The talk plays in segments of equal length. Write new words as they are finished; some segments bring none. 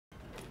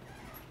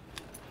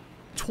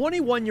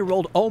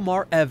21-year-old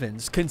Omar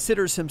Evans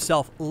considers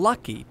himself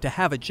lucky to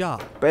have a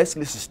job.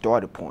 Basically, it's a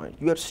starting point.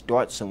 You have to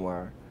start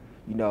somewhere,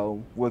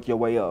 work your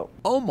way up.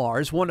 Omar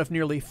is one of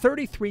nearly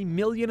 33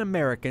 million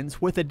Americans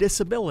with a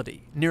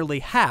disability. Nearly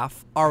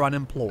half are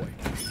unemployed.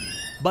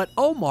 But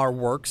Omar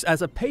works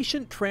as a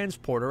patient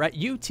transporter at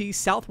UT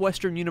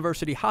Southwestern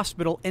University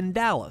Hospital in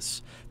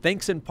Dallas,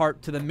 thanks in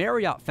part to the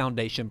Marriott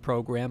Foundation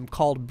program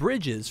called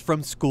Bridges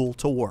from School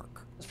to Work.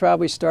 It's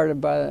probably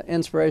started by the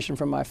inspiration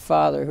from my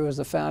father, who was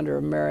the founder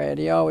of Marriott.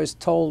 He always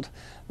told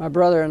my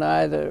brother and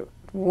I that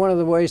one of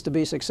the ways to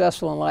be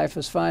successful in life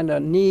is find a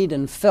need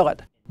and fill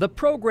it. The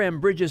program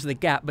bridges the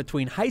gap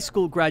between high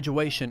school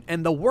graduation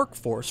and the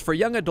workforce for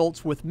young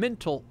adults with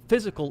mental,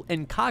 physical,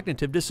 and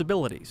cognitive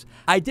disabilities.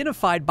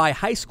 Identified by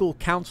high school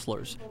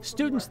counselors,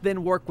 students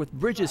then work with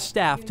Bridges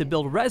staff to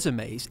build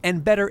resumes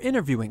and better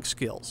interviewing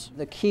skills.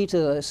 The key to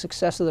the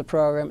success of the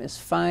program is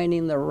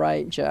finding the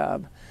right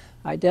job,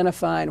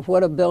 identifying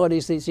what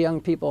abilities these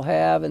young people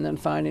have, and then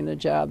finding a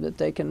job that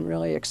they can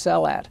really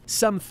excel at.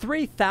 Some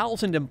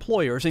 3,000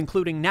 employers,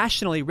 including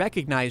nationally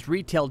recognized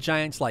retail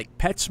giants like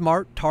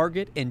PetSmart,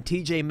 Target, and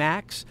TJ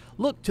Maxx,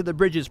 look to the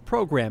Bridges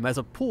program as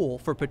a pool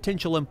for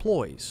potential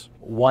employees.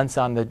 Once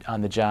on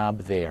the job,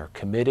 they are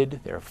committed,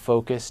 they're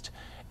focused,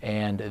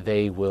 and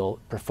they will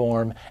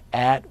perform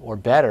at or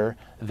better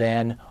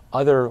than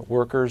other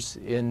workers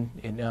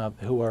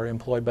who are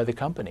employed by the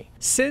company.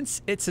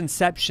 Since its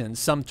inception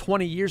some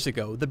 20 years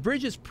ago, the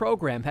Bridges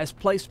program has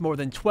placed more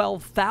than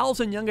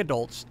 12,000 young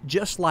adults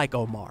just like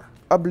Omar.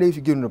 I believe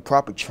you give them the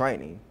proper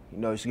training,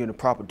 you give them the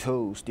proper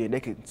tools, then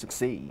they can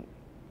succeed,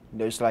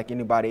 just like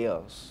anybody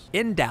else.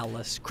 In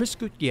Dallas, Chris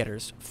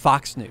Gutierrez,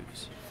 Fox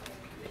News.